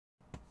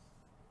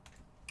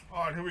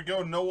All right, here we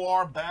go.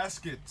 Noir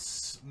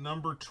baskets,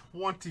 number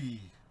 20.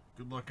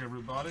 Good luck,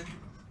 everybody.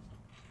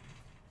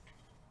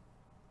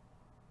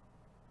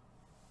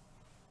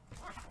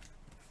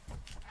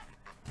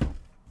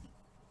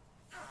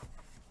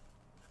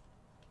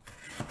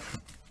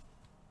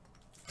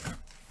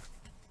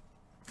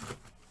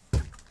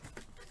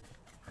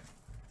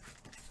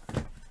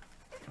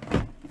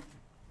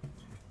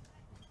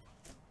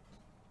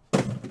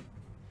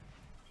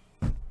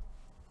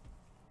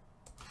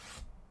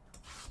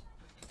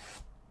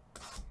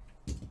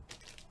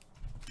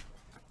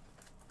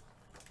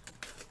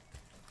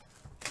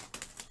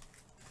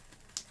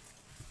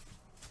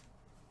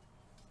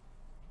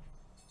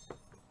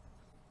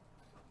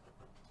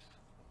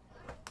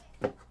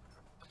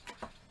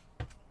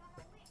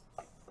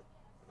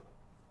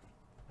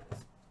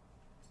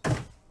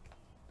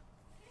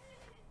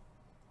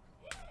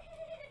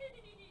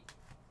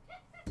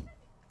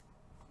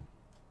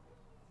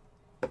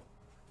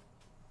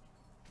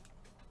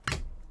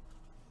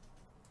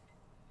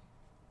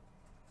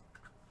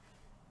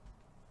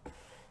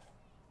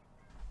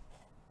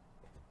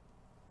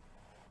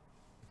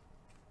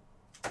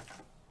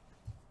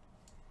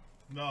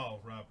 No,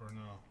 Rapper,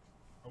 no.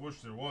 I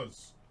wish there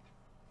was.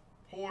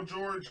 Paul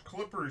George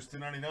Clippers to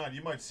 99.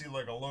 You might see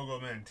like a Logo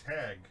Man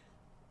tag,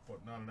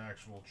 but not an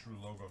actual true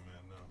Logo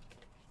Man, no.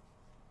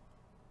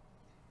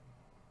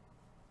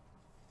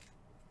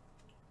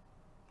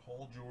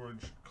 Paul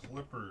George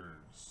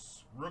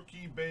Clippers.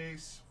 Rookie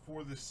base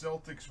for the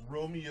Celtics,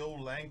 Romeo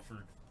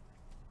Langford.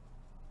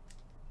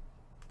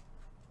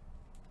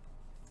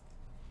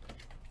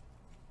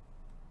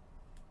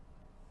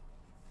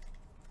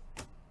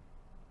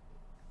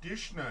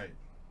 Dish Night.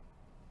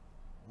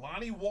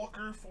 Lonnie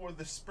Walker for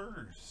the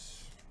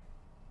Spurs.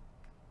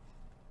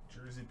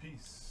 Jersey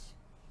piece.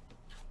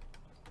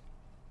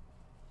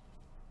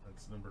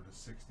 That's number to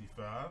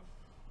 65.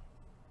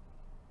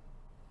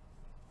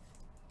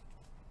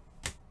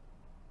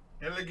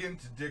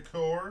 Elegant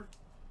Decor.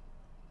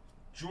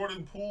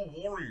 Jordan Poole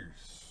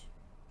Warriors.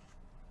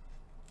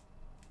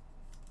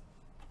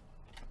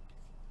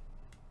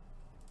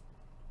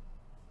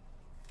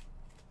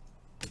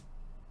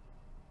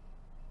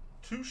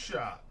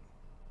 Two-shot.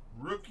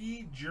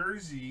 Rookie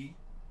jersey.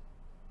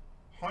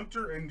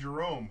 Hunter and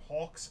Jerome.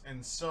 Hawks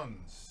and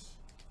Suns.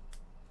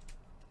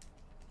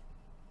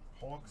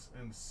 Hawks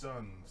and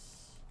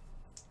Suns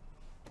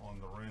on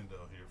the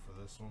rando here for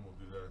this one. We'll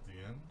do that at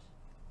the end.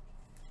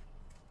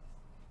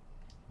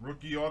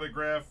 Rookie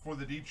autograph for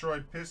the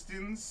Detroit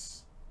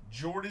Pistons.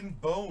 Jordan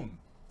Bone.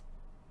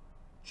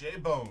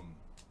 J-Bone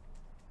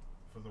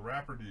for the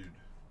Rapper Dude.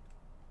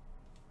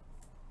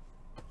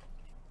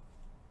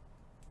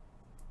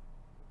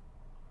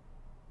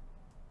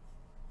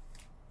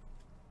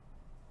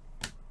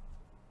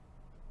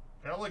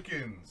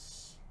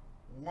 Pelicans.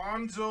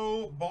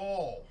 Lonzo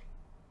Ball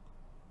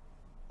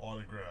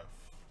autograph.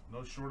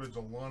 No shortage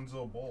of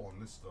Lonzo Ball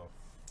on this stuff.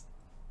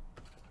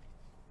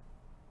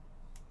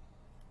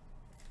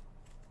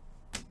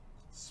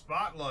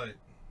 Spotlight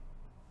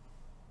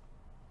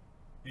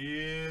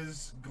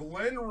is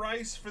Glenn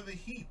Rice for the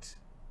Heat.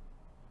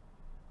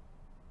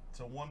 It's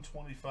a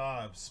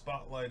 125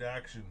 Spotlight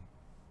action.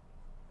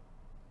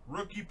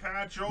 Rookie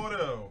patch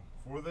auto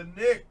for the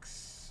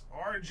Knicks.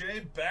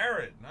 RJ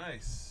Barrett.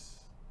 Nice.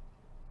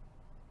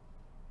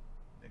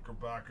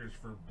 Knickerbockers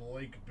for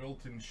Blake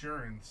Built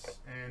Insurance.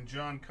 And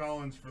John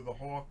Collins for the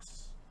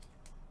Hawks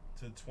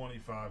to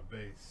 25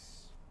 base.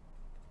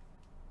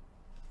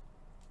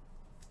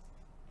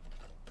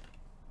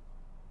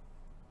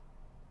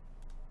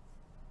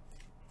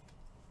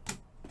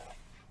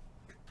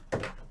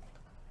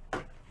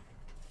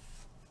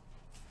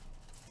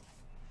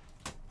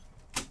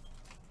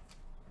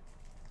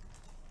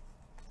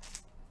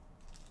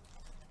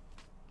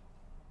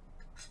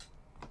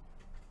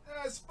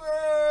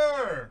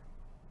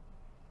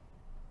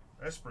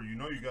 Esper, you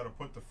know you got to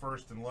put the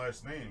first and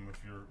last name if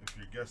you're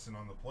guessing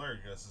on the player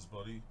guesses,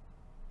 buddy.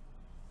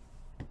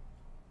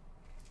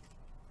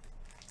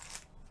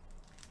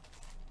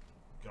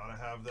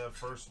 Gotta have that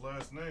first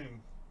last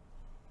name.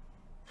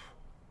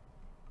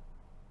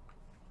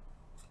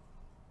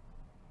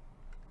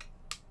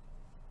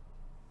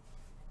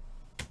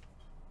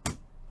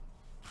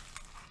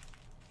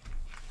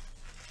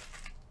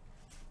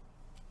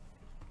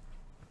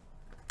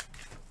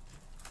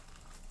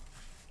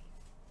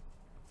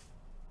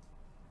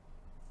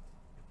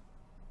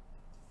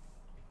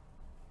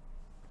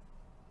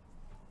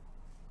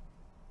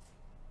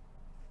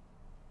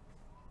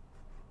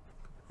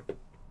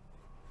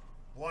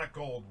 Black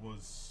Gold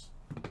was,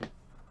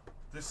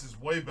 this is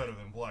way better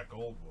than Black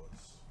Gold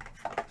was.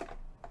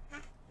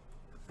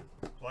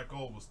 Black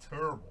Gold was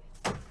terrible.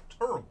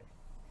 Terrible.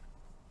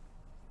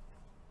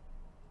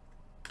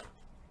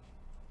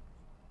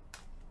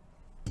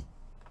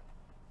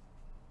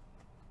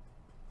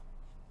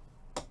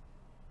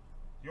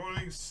 The only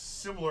thing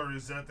similar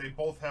is that they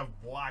both have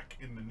black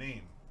in the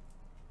name.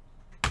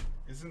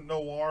 Isn't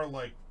Noir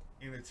like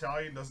in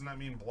Italian? Doesn't that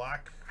mean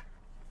black?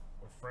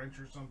 Or French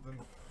or something?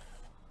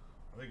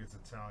 I think it's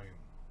Italian.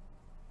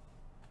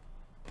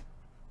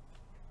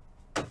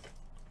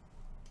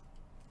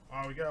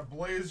 Oh, we got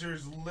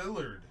Blazers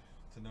Lillard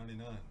to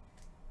 99.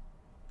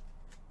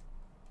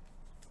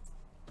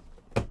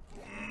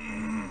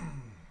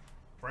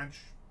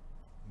 French.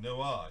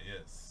 Noir,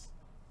 yes.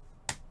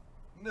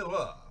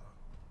 Noir.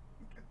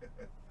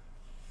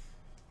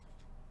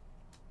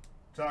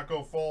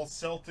 Taco Fall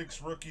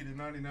Celtics rookie to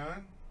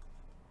 99.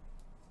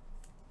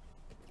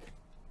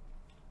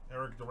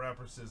 Eric the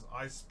Rapper says,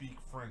 I speak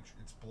French.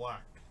 It's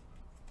black.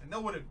 I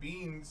know what it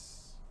means.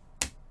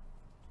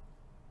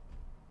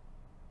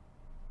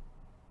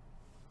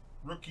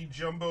 Rookie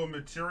Jumbo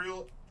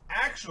material.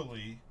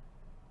 Actually,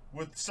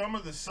 with some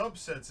of the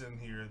subsets in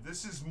here,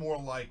 this is more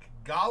like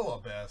gala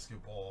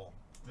basketball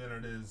than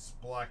it is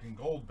black and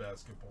gold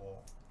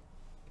basketball.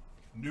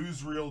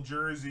 Newsreel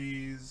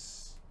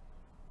jerseys.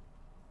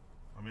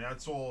 I mean,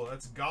 that's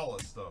gala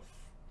stuff.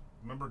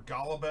 Remember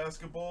gala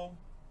basketball?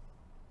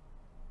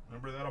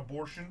 Remember that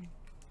abortion?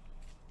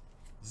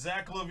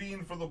 Zach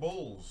LaVine for the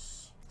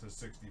Bulls to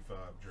 65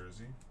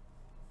 jersey.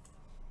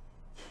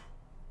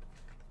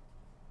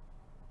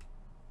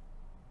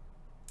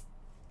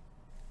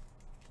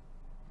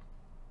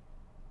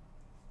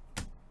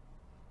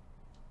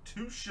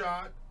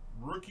 Two-shot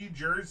rookie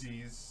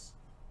jerseys.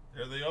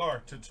 There they are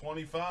to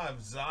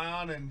 25.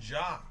 Zion and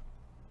Ja.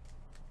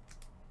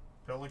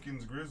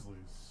 Pelicans,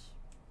 Grizzlies.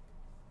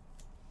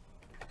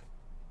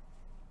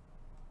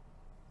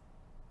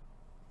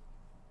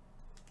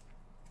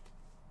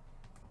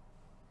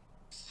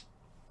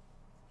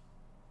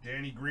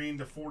 Danny Green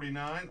to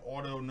 49.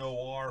 Auto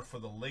Noir for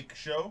the Lake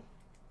Show.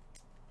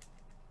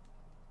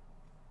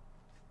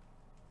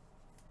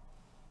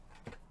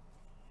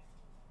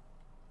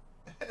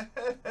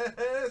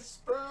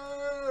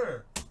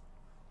 Spur!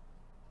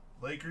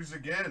 Lakers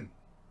again.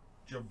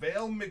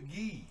 JaVale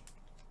McGee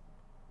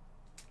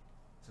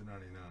to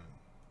 99.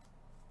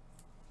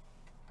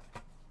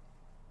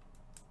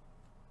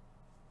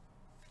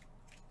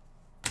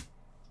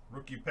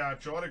 Rookie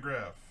patch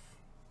autograph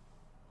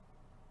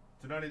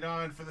to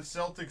 99 for the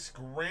Celtics,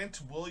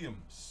 Grant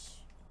Williams.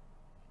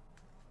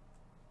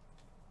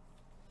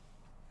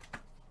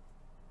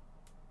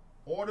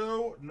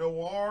 Auto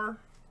Noir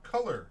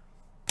color.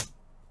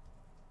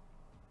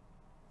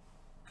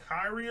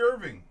 Kyrie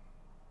Irving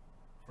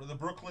for the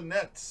Brooklyn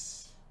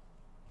Nets.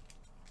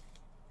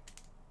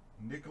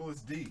 Nicholas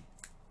D.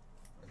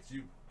 That's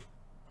you.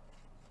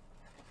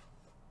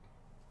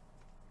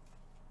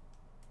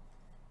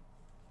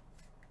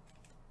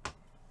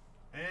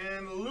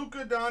 And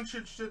Luka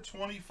Doncic to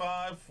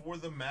 25 for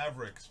the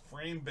Mavericks.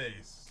 Frame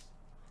base.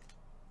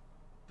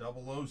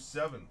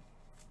 007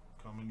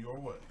 coming your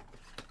way.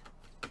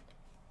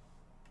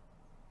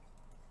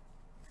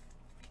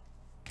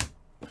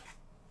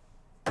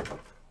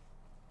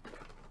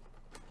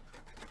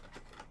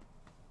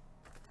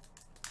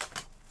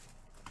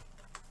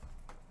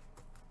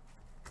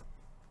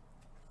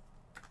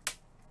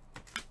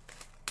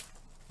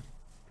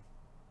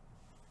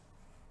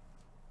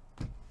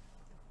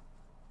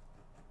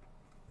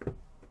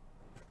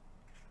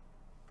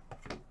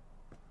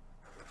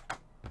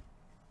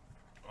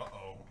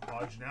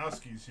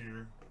 Wojnowski's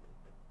here.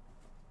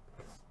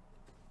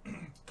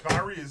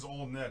 Kyrie is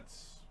all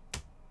Nets.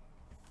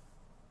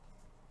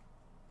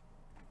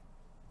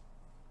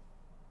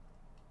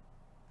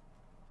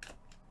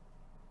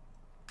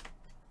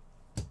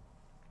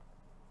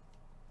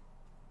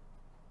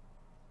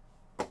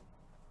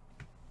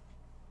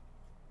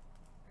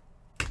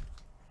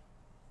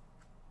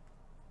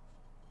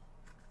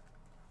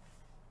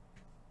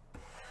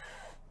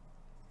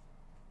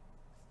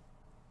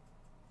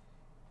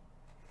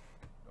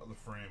 The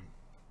frame.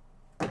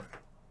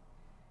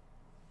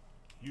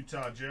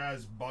 Utah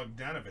Jazz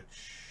Bogdanovich.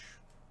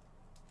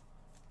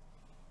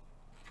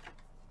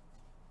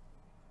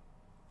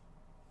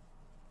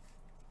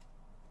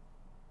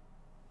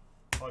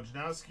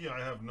 Wojnowski, I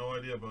have no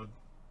idea, bud.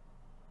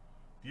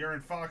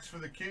 De'Aaron Fox for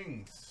the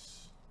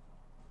Kings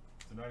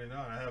to 99.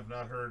 I have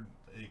not heard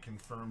a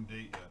confirmed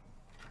date yet.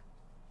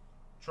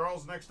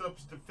 Charles, next up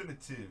is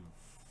definitive.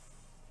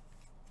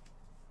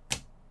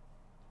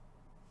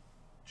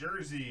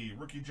 Jersey,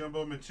 rookie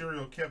jumbo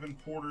material, Kevin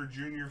Porter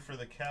Jr. for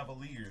the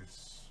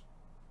Cavaliers.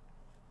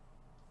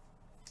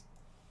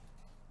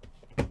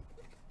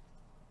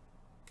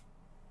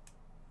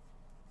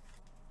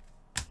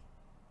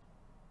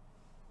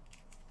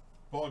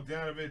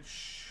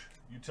 Bogdanovich,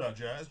 Utah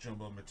Jazz,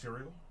 jumbo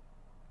material.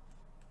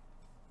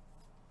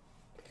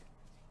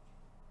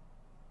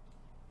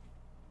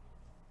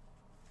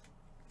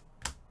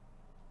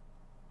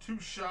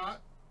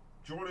 Two-shot,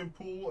 Jordan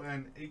Poole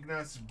and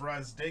Ignas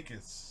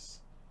Brazdeikis.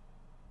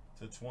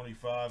 To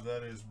 25,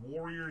 that is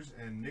Warriors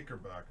and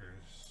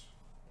Knickerbockers.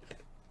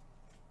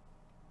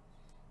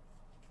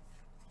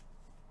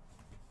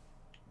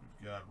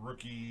 We've got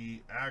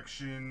rookie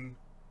action.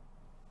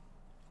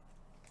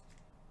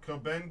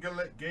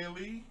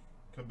 Kabengele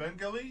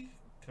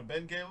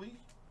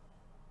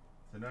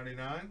to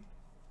 99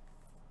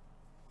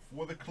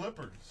 for the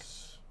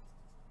Clippers.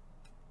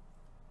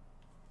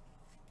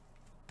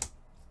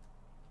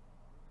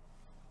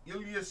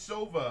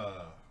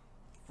 Ilyasova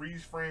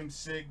Freeze frame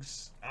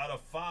Sigs out of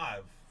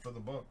 5 for the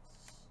Bucks.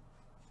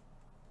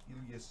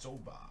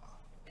 Ilyasova.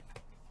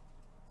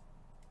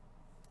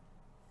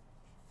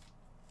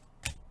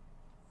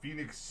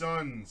 Phoenix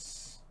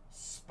Suns.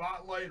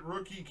 Spotlight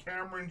rookie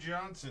Cameron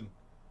Johnson.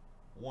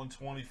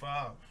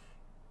 125.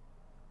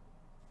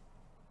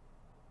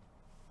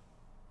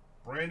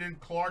 Brandon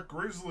Clark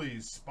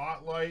Grizzlies.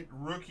 Spotlight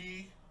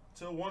rookie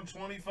to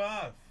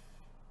 125.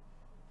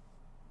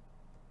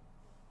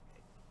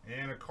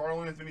 And a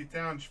Karl Anthony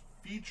Towns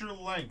feature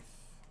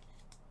length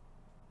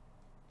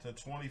to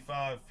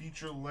 25.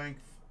 Feature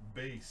length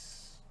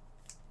base.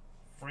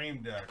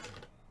 Framed action.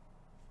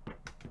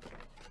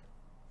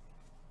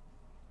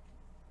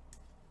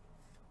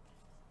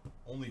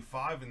 Only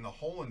 5 in the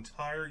whole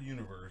entire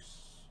universe.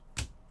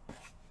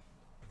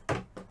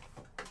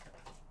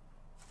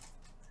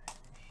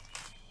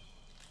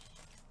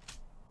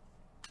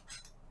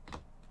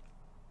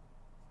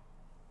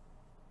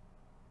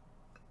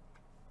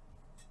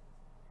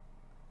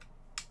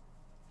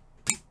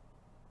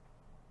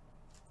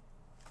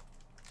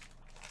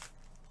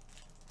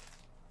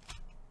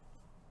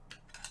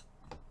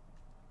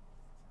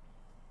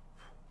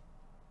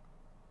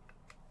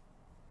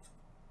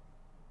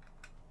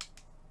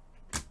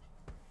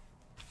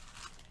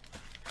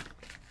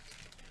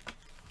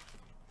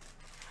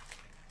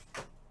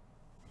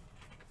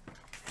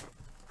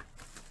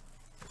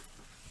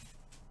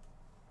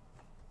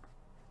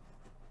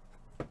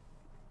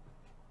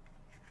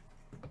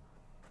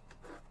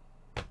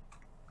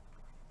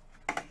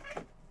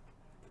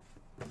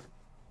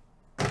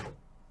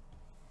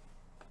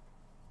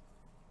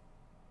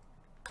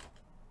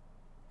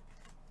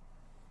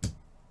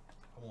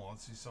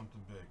 Let's see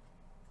something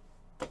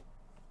big.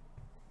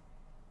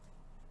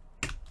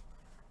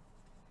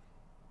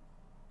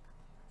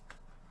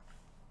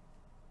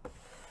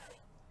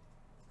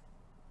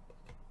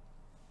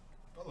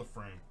 Color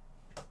frame.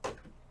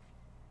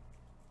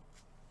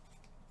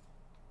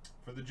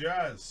 For the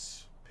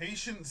Jazz,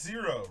 Patient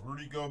Zero,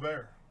 Rudy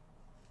Gobert.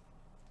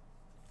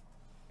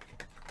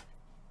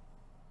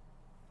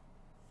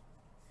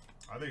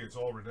 I think it's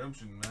all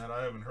redemption, Matt.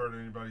 I haven't heard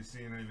anybody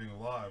seeing anything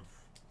alive.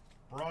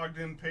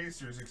 Brogdon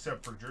Pacers,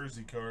 except for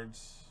jersey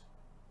cards.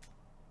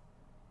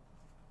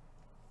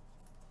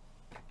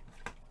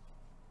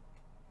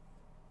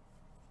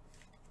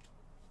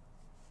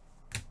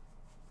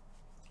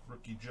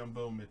 Rookie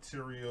Jumbo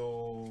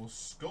Material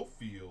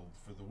Schofield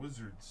for the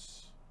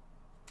Wizards.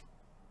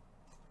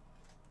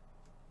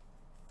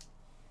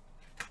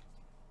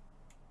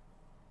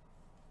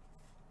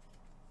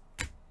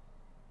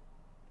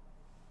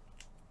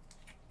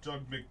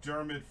 Doug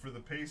McDermott for the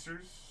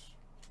Pacers.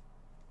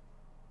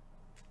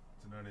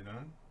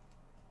 99.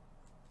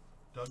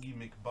 Dougie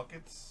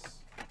McBuckets.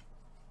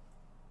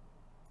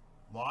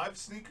 Live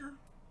sneaker?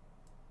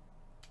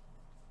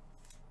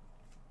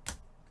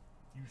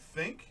 You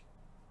think?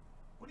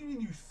 What do you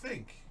mean you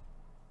think?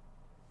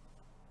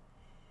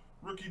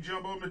 Rookie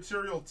Jumbo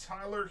Material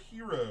Tyler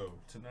Hero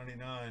to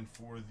 99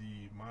 for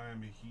the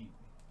Miami Heat.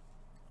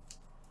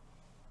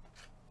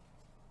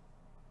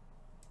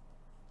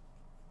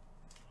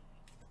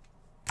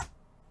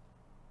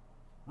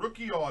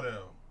 Rookie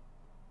Auto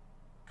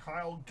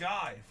Kyle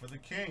Guy for the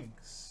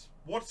Kings.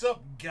 What's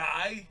up,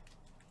 Guy?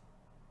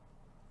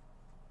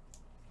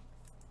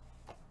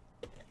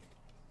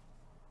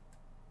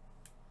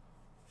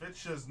 Fitch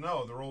says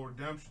no, they're all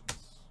redemptions.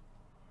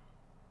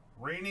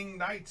 Reigning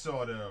Knights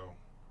auto.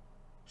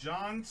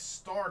 John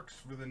Starks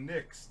for the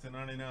Knicks to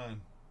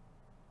 99.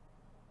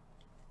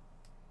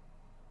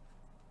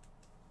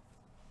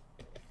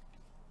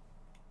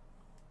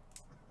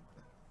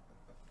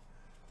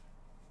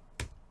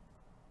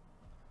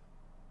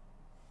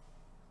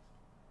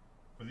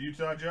 For the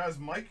Utah Jazz,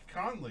 Mike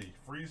Conley,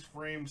 freeze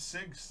frame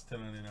 6 to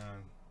 99.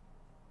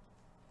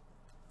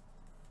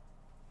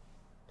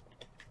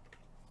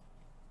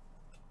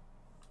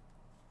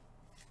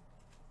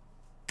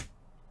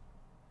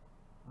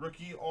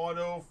 Rookie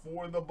auto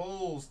for the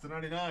Bulls to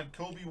 99,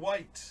 Kobe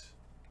White.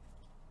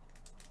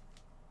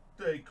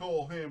 They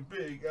call him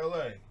Big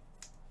LA.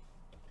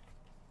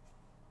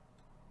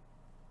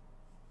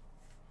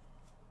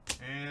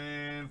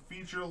 And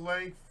feature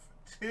length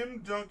Tim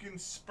Duncan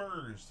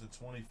Spurs to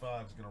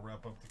 25 is going to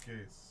wrap up the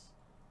case.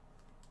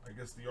 I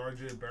guess the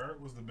RJ Barrett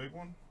was the big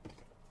one.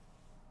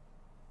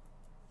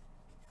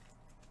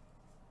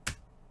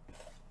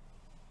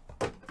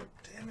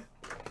 Damn it.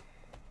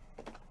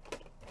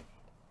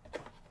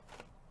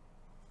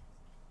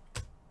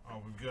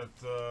 Oh, we've got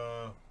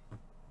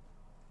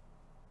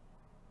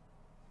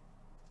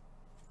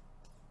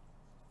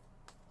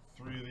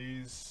 3 of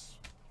these.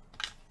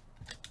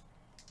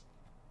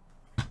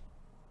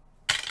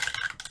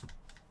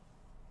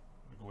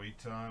 Go 8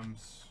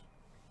 times.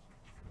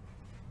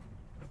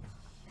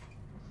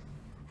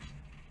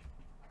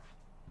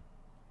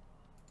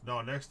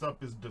 No, next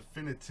up is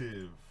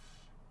Definitive.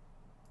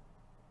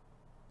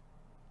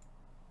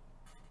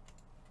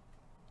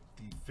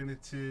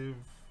 Definitive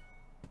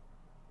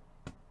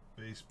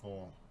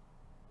Baseball.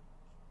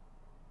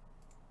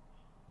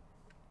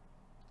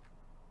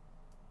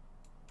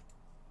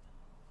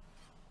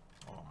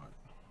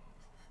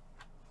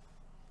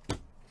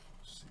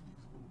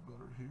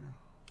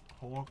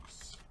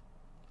 Hawks,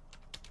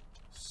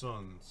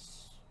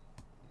 Suns.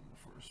 The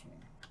first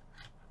one.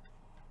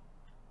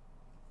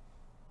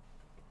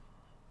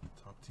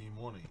 Top team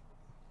 1-8.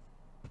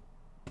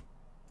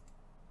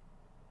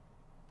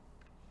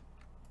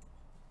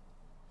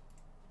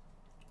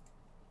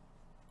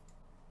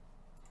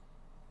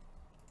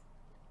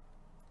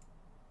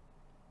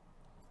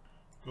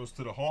 Goes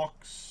to the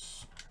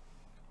Hawks.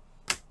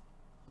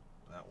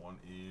 That one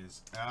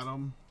is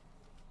Adam.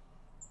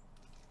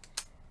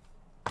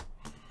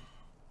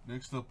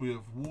 Next up we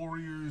have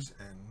Warriors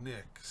and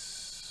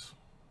Knicks.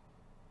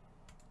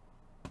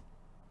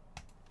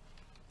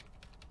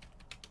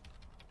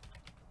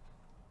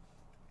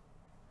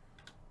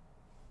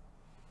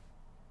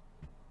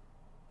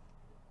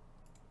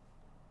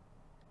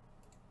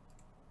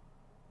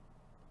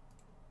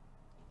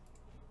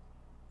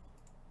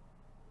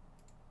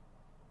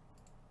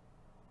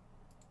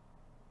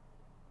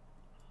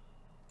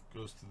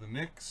 Goes to the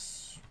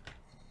Knicks.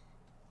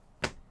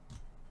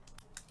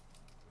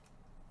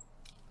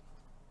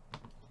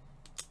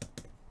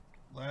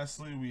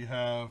 Lastly, we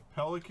have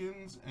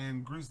Pelicans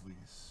and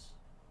Grizzlies.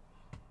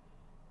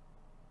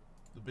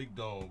 The big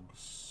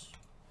dogs.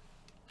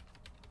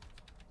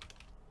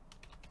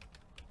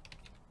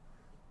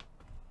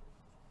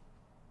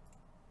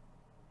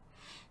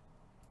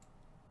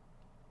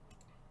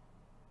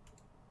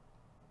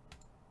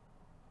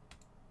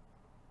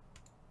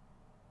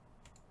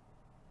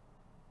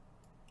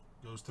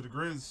 Goes to the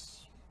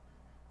Grizz.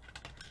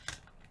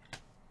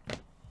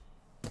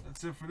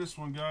 That's it for this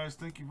one, guys.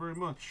 Thank you very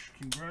much.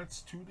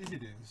 Congrats to the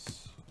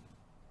hitters.